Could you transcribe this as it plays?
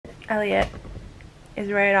Elliot is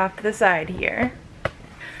right off to the side here.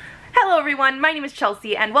 Hello everyone, my name is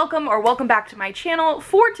Chelsea and welcome back to my channel.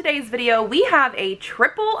 For today's video, we have a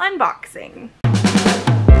triple unboxing.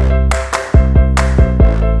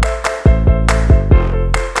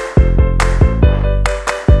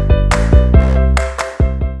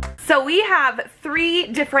 So we have 3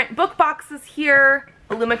 different book boxes here: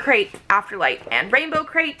 Illumicrate, Afterlight, and Rainbow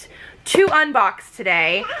Crate, to unbox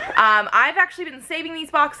today. I've actually been saving these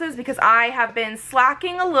boxes because I have been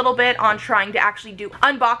slacking a little bit on trying to actually do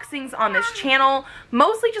unboxings on this channel,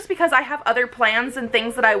 mostly just because I have other plans and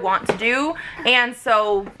things that I want to do, and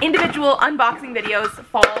so individual unboxing videos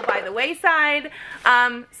fall by the wayside.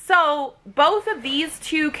 So both of these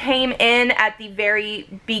two came in at the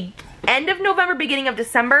very end of November, beginning of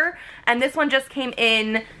December, and this one just came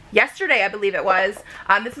in yesterday, I believe it was.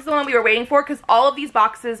 This is the one we were waiting for because all of these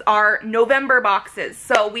boxes are November boxes.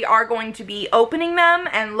 So we are going to be opening them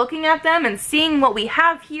and looking at them and seeing what we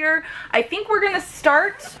have here. I think we're going to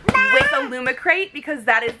start with Illumicrate because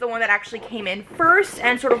that is the one that actually came in first,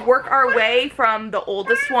 and sort of work our way from the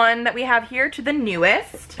oldest one that we have here to the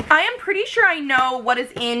newest. I am pretty sure I know what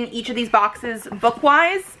is in each of these boxes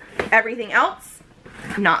book-wise. Everything else,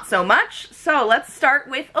 not so much. So let's start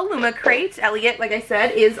with Illumicrate. Elliot, like I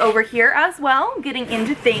said, is over here as well, getting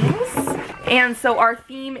into things. And so our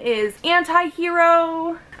theme is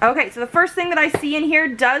anti-hero. Okay, so the first thing that I see in here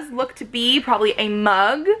does look to be probably a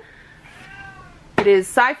mug. It is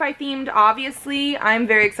sci-fi themed, obviously. I'm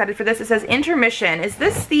very excited for this. It says intermission. Is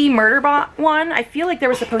this the Murderbot one? I feel like there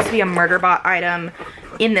was supposed to be a Murderbot item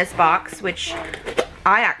in this box, which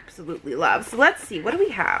I absolutely love. So let's see, what do we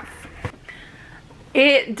have?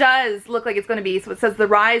 It does look like it's going to be, so it says the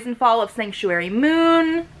rise and fall of Sanctuary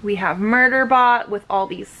Moon. We have Murderbot with all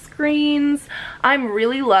these screens. I'm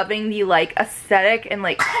really loving the like aesthetic and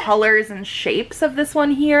like colors and shapes of this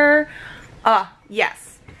one here.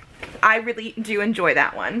 Yes, I really do enjoy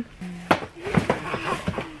that one.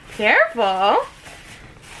 Careful.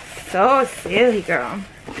 So silly, girl.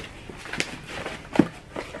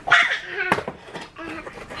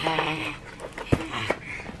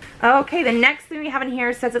 Okay, the next thing we have in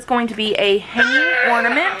here says it's going to be a hanging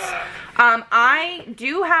ornament. I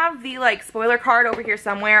do have the like spoiler card over here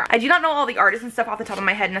somewhere. I do not know all the artists and stuff off the top of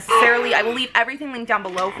my head necessarily. I will leave everything linked down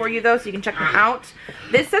below for you though, so you can check them out.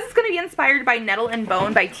 This says it's going to be inspired by Nettle and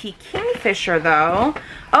Bone by T. Kingfisher though.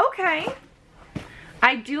 Okay.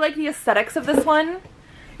 I do like the aesthetics of this one.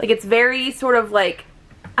 Like, it's very sort of like,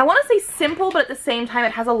 I want to say simple, but at the same time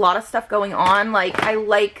it has a lot of stuff going on. Like, I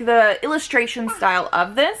like the illustration style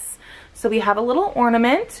of this. So we have a little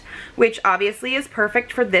ornament, which obviously is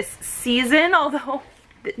perfect for this season, although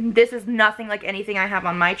this is nothing like anything I have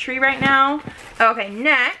on my tree right now. Okay,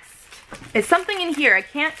 next is something in here. I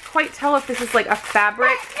can't quite tell if this is like a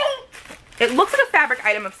fabric. It looks like a fabric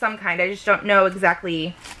item of some kind. I just don't know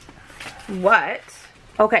exactly what.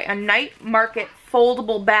 Okay, a night market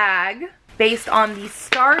foldable bag based on the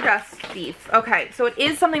Stardust Thief. Okay, so it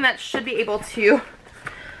is something that should be able to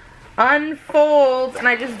unfold, and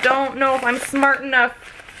I just don't know if I'm smart enough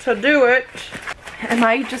to do it.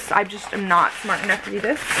 I just am not smart enough to do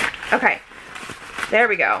this. Okay, there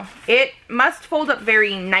we go. It must fold up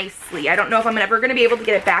very nicely. I don't know if I'm ever going to be able to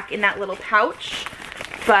get it back in that little pouch,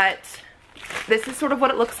 but this is sort of what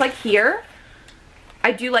it looks like here.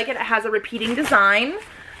 I do like it. It has a repeating design.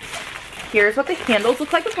 Here's what the handles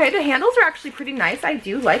look like. Okay, the handles are actually pretty nice. I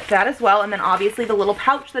do like that as well. And then obviously the little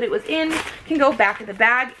pouch that it was in can go back in the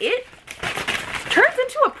bag. It turns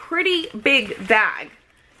into a pretty big bag.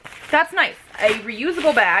 That's nice. A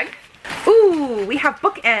reusable bag. Ooh, we have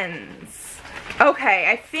bookends. Okay,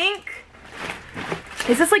 I think,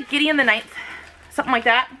 is this like Gideon the Ninth? Something like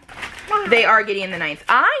that? They are Gideon the Ninth.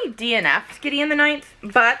 I DNF'd Gideon the Ninth,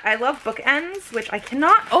 but I love bookends, which I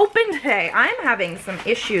cannot open today. I'm having some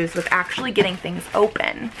issues with actually getting things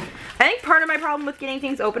open. I think part of my problem with getting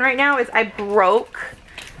things open right now is I broke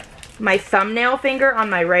my thumbnail finger on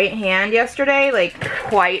my right hand yesterday, like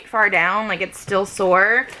quite far down, like it's still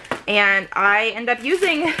sore, and I end up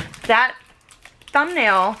using that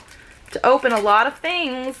thumbnail to open a lot of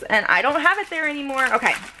things, and I don't have it there anymore.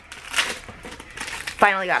 Okay,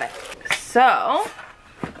 finally got it. So,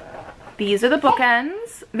 these are the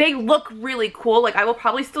bookends. They look really cool. Like, I will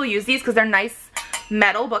probably still use these because they're nice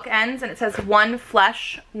metal bookends, and it says one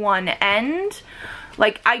flesh, one end.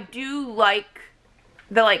 Like, I do like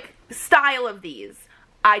the, like, style of these.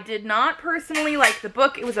 I did not personally like the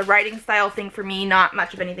book. It was a writing style thing for me, not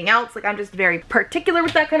much of anything else. Like, I'm just very particular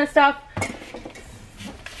with that kind of stuff.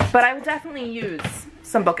 But I will definitely use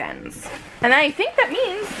some bookends. And I think that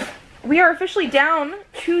means we are officially down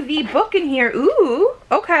to the book in here. Ooh,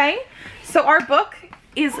 okay. So our book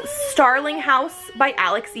is Starling House by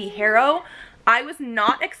Alix Harrow. I was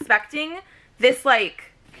not expecting this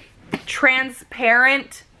like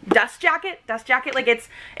transparent dust jacket, like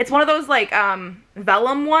it's one of those like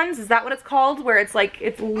vellum ones, is that what it's called, where it's like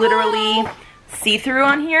it's literally see-through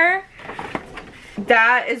on here.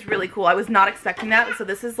 That is really cool. I was not expecting that. So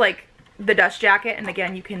this is like the dust jacket, and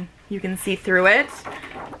again you can see through it.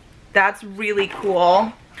 That's really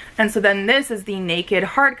cool. And so then this is the naked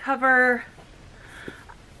hardcover.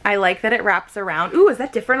 I like that it wraps around. Ooh, is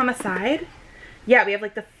that different on the side? Yeah, we have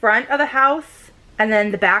like the front of the house and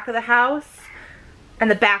then the back of the house. And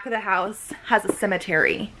the back of the house has a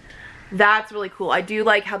cemetery. That's really cool. I do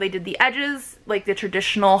like how they did the edges, like the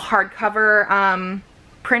traditional hardcover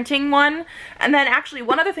printing one. And then actually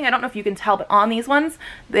one other thing, I don't know if you can tell, but on these ones,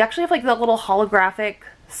 they actually have like the little holographic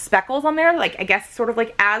speckles on there, like I guess sort of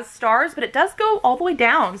like as stars, but it does go all the way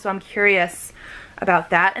down. So I'm curious about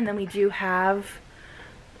that. And then we do have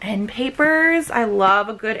end papers. I love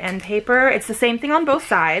a good end paper. It's the same thing on both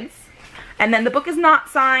sides. And then the book is not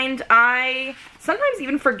signed. I sometimes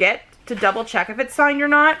even forget to double check if it's signed or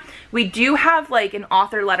not. We do have like an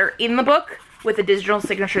author letter in the book with a digital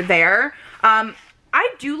signature there.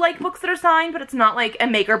 I do like books that are signed, but it's not like a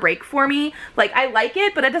make or break for me. Like I like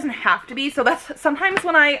it, but it doesn't have to be. So that's sometimes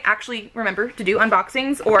when I actually remember to do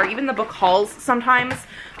unboxings, or even the book hauls sometimes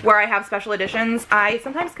where I have special editions, I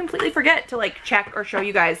sometimes completely forget to like check or show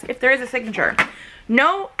you guys if there is a signature.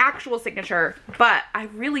 No actual signature, but I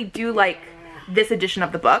really do like this edition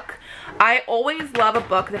of the book. I always love a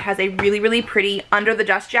book that has a really pretty under the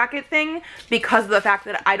dust jacket thing, because of the fact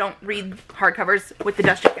that I don't read hardcovers with the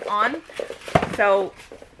dust jacket on. So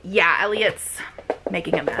yeah, Elliot's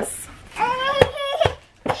making a mess.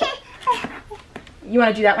 You want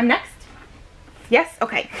to do that one next? Yes?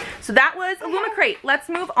 Okay. So that was Illumicrate. Let's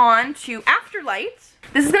move on to Afterlight.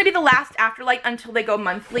 This is going to be the last Afterlight until they go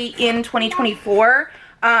monthly in 2024.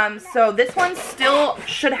 So this one still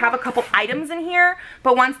should have a couple items in here,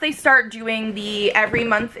 but once they start doing the every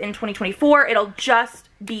month in 2024, it'll just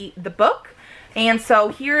be the book. And so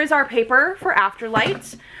here is our paper for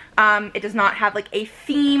Afterlight. It does not have like a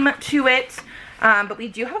theme to it, but we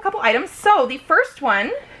do have a couple items. So the first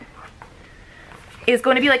one is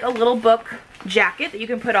going to be like a little book jacket that you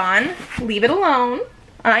can put on. Leave it alone.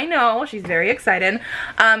 I know, she's very excited.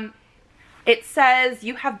 It says,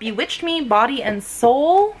 "You have bewitched me, body and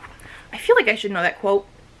soul." I feel like I should know that quote.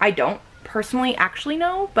 I don't personally actually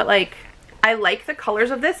know, but like, I like the colors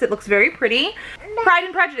of this. It looks very pretty. Pride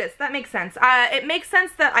and Prejudice, that makes sense. It makes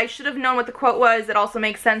sense that I should have known what the quote was. It also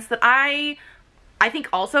makes sense that I think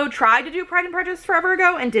also tried to do Pride and Prejudice forever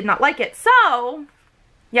ago and did not like it. So,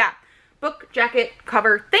 yeah, book, jacket,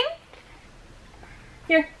 cover thing.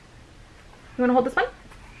 Here, you wanna hold this one?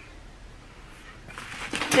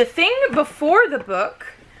 The thing before the book,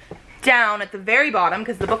 down at the very bottom,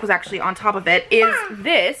 because the book was actually on top of it, is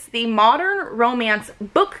this, the Modern Romance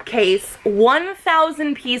Bookcase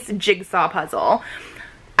 1,000 piece jigsaw puzzle.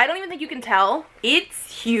 I don't even think you can tell.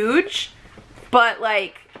 It's huge, but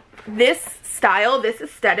like this style, this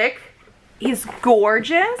aesthetic is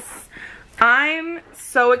gorgeous. I'm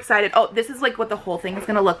so excited. Oh, this is like what the whole thing is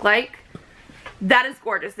gonna look like. That is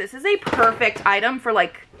gorgeous. This is a perfect item for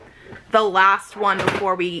like the last one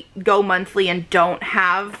before we go monthly and don't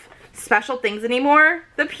have special things anymore.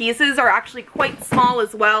 The pieces are actually quite small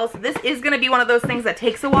as well, so this is going to be one of those things that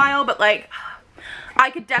takes a while, but like I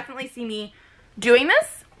could definitely see me doing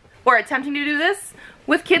this or attempting to do this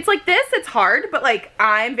with kids like this. It's hard, but like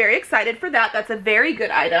I'm very excited for that. That's a very good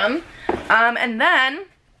item. And then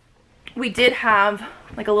we did have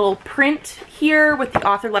like a little print here with the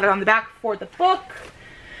author letter on the back for the book,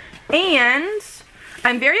 and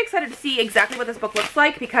I'm very excited to see exactly what this book looks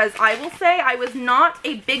like, because I will say I was not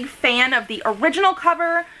a big fan of the original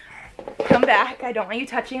cover. Come back, I don't want you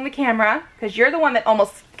touching the camera, because you're the one that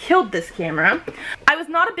almost killed this camera. I was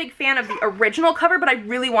not a big fan of the original cover, but I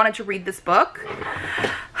really wanted to read this book.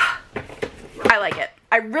 I like it.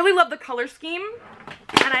 I really love the color scheme,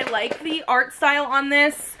 and I like the art style on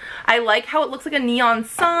this. I like how it looks like a neon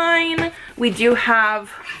sign. We do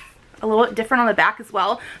have a little bit different on the back as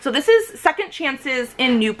well. So this is Second Chances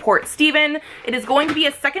in Newport Stephen. It is going to be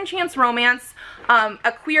a second chance romance,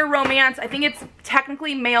 a queer romance. I think it's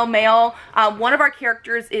technically male-male. One of our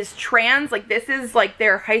characters is trans. Like this is like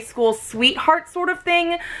their high school sweetheart sort of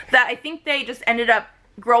thing that I think they just ended up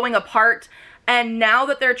growing apart. And now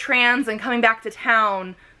that they're trans and coming back to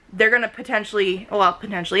town, they're gonna potentially, well,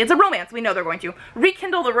 potentially, it's a romance. We know they're going to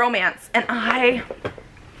rekindle the romance. And I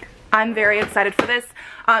I'm very excited for this.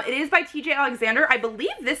 It is by TJ Alexander. I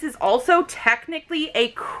believe this is also technically a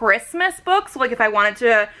Christmas book, so like if I wanted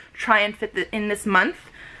to try and fit in this month,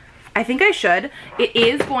 I think I should. It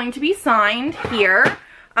is going to be signed here.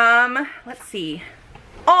 Let's see.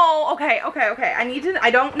 Oh, okay.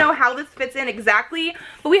 I don't know how this fits in exactly,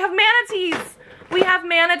 but we have manatees. We have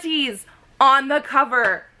manatees on the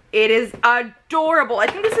cover. It is adorable. I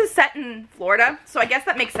think this is set in Florida, so I guess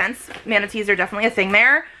that makes sense. Manatees are definitely a thing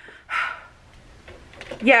there.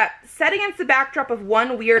 Yeah, set against the backdrop of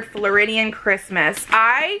One Weird Floridian Christmas.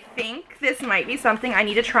 I think this might be something I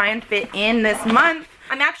need to try and fit in this month.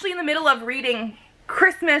 I'm actually in the middle of reading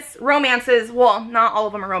Christmas romances. Well, not all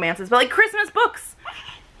of them are romances, but like Christmas books.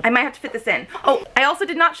 I might have to fit this in. Oh, I also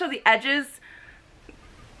did not show the edges.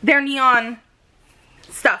 They're neon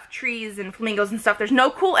stuff, trees and flamingos and stuff. There's no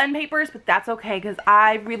cool end papers, but that's okay because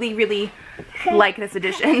I really, really like this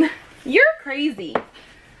edition. You're crazy.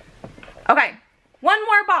 Okay, one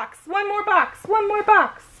more box.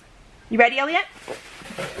 You ready, Elliot?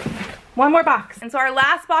 One more box. And so our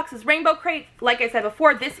last box is Rainbow Crate. Like I said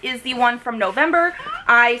before, this is the one from November.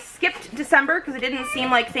 I skipped December because it didn't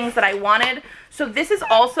seem like things that I wanted. So this is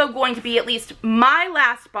also going to be at least my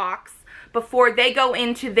last box before they go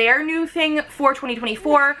into their new thing for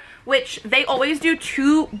 2024, which they always do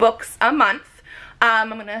 2 books a month. I'm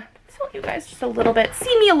gonna tell you guys just a little bit,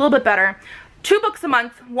 see me a little bit better. 2 books a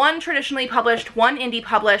month, 1 traditionally published, 1 indie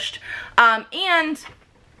published, and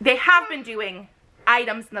they have been doing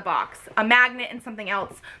items in the box, a magnet and something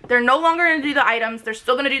else. They're no longer going to do the items. They're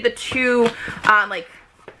still going to do the 2 like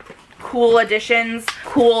cool editions,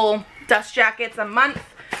 cool dust jackets a month.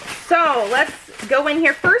 So let's go in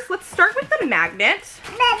here first. Let's start with the magnet,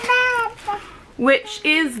 which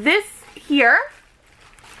is this here.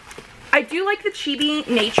 I do like the chibi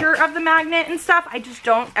nature of the magnet and stuff. I just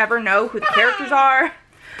don't ever know who the characters are.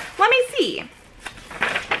 Let me see.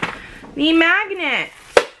 The magnet.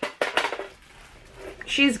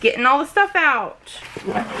 She's getting all the stuff out.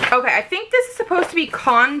 Okay, I think this is supposed to be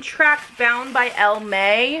Contract Bound by Elle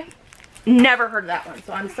May. Never heard of that one,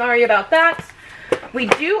 so I'm sorry about that. We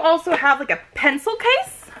do also have like a pencil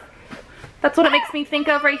case. That's what it makes me think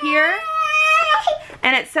of right here.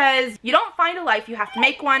 And it says, you don't find a life, you have to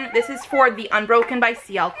make one. This is for The Unbroken by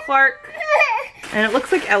C.L. Clarke. And it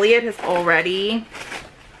looks like Elliot has already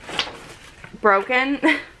broken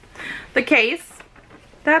the case.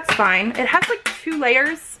 That's fine. It has like 2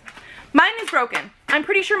 layers. Mine is broken. I'm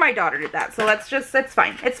pretty sure my daughter did that. So that's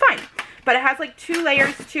fine. It's fine. But it has like 2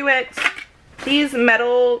 layers to it. These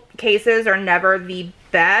metal cases are never the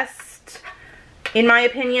best, in my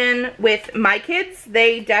opinion. With my kids,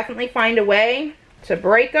 they definitely find a way to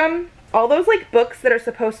break them. All those like books that are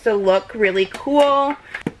supposed to look really cool,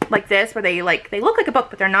 like this, where they look like a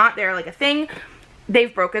book, but they're not. They're like a thing.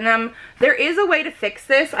 They've broken them. There is a way to fix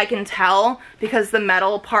this, I can tell, because the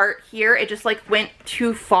metal part here, it just like went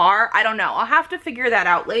too far. I don't know. I'll have to figure that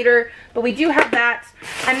out later, but we do have that.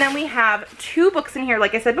 And then we have 2 books in here,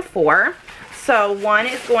 like I said before. So one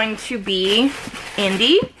is going to be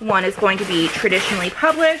indie, one is going to be traditionally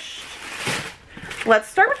published. Let's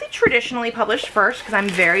start with the traditionally published first because I'm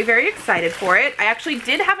very, very excited for it. I actually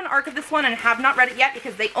did have an ARC of this one and have not read it yet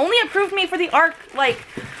because they only approved me for the ARC like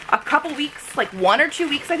a couple weeks, like 1 or 2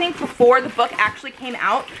 weeks I think, before the book actually came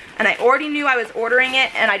out. And I already knew I was ordering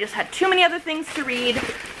it and I just had too many other things to read.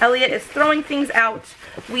 Elliot is throwing things out.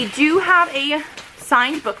 We do have a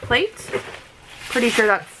signed book plate. Pretty sure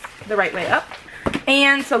that's the right way up.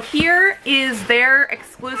 And so here is their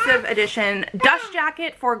exclusive edition dust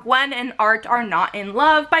jacket for Gwen and Art Are Not in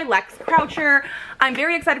Love by Lex Croucher. I'm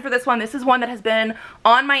very excited for this one. This is one that has been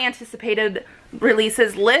on my anticipated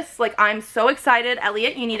releases list. Like, I'm so excited.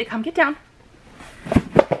 Elliot, you need to come get down.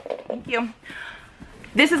 Thank you.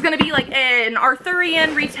 This is going to be like an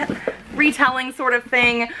Arthurian retelling sort of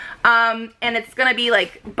thing. And it's going to be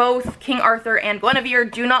like both King Arthur and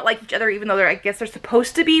Guinevere do not like each other, even though I guess they're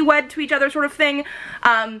supposed to be wed to each other sort of thing.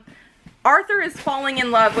 Arthur is falling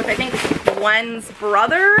in love with, I think, Gwen's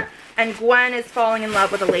brother, and Gwen is falling in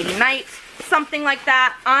love with a lady knight. Something like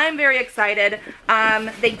that. I'm very excited.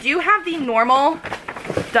 They do have the normal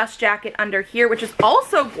dust jacket under here, which is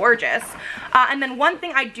also gorgeous. And then one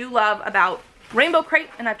thing I do love about Rainbow Crate,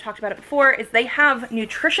 and I've talked about it before, is they have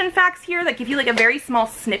nutrition facts here that give you like a very small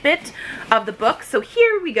snippet of the book. So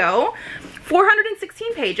here we go.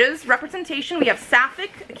 416 pages. Representation, we have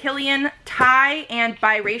Sapphic, Achillean, Thai, and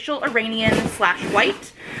biracial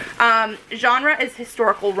Iranian/white. Genre is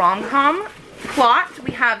historical rom-com. Plot,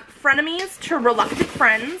 we have frenemies to reluctant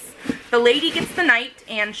friends, the lady gets the knight,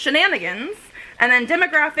 and shenanigans. And then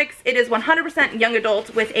demographics, it is 100% young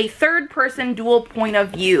adult with a third-person dual point of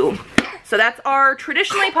view. So that's our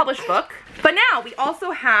traditionally published book. But now we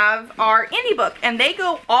also have our indie book, and they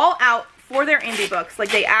go all out for their indie books. Like,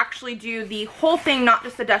 they actually do the whole thing, not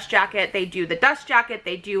just the dust jacket. They do the dust jacket,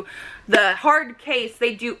 they do the hard case,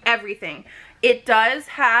 they do everything. It does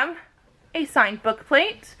have a signed book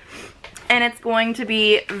plate, and it's going to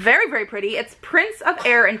be very, very pretty. It's Prince of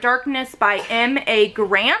Air and Darkness by M.A.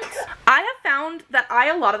 Grant. I have found that I,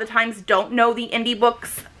 a lot of the times, don't know the indie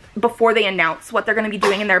books before they announce what they're going to be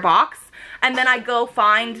doing in their box. And then I go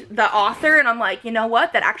find the author and I'm like, you know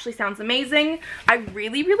what? That actually sounds amazing. I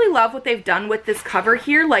really, really love what they've done with this cover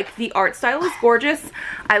here. Like, the art style is gorgeous.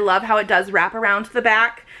 I love how it does wrap around to the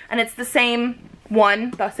back. And it's the same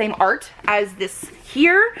one, the same art as this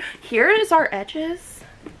here. Here is our edges.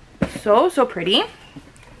 So, so pretty.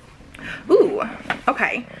 Ooh,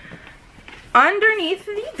 okay. Underneath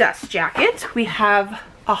the dust jacket, we have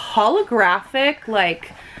a holographic,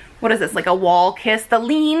 like, what is this, like a wall kiss, the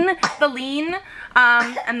lean,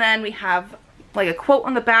 and then we have like a quote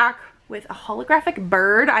on the back with a holographic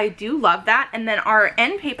bird. I do love that. And then our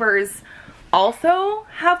end papers also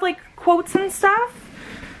have like quotes and stuff.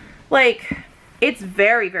 Like, it's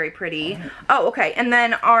very, very pretty. Oh, okay, and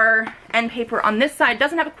then our end paper on this side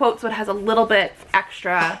doesn't have a quote, so it has a little bit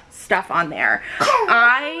extra stuff on there.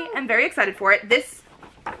 I am very excited for it. This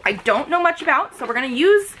I don't know much about, so we're gonna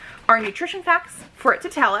use our nutrition facts for it to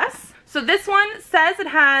tell us. So this one says it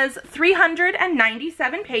has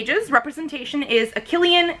 397 pages. Representation is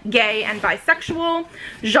Achillean, gay, and bisexual.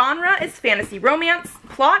 Genre is fantasy romance.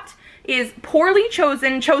 Plot is poorly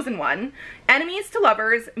chosen one. Enemies to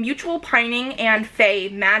lovers, mutual pining, and fae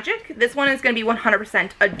magic. This one is going to be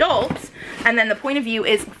 100% adult. And then the point of view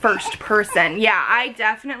is first person. Yeah, I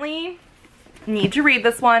definitely need to read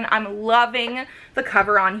this one. I'm loving the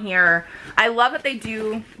cover on here. I love that they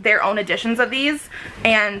do their own editions of these,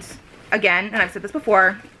 and again, and I've said this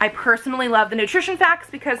before, I personally love the nutrition facts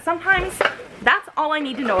because sometimes that's all I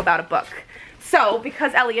need to know about a book. So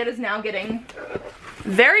because Elliot is now getting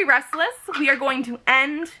very restless, we are going to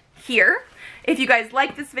end here. If you guys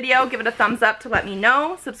like this video, give it a thumbs up to let me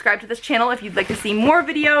know. Subscribe to this channel if you'd like to see more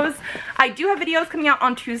videos. I do have videos coming out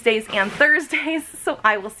on Tuesdays and Thursdays, so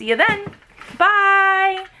I will see you then.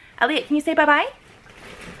 Bye! Elliot, can you say bye-bye?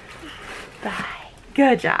 Bye.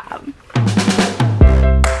 Good job.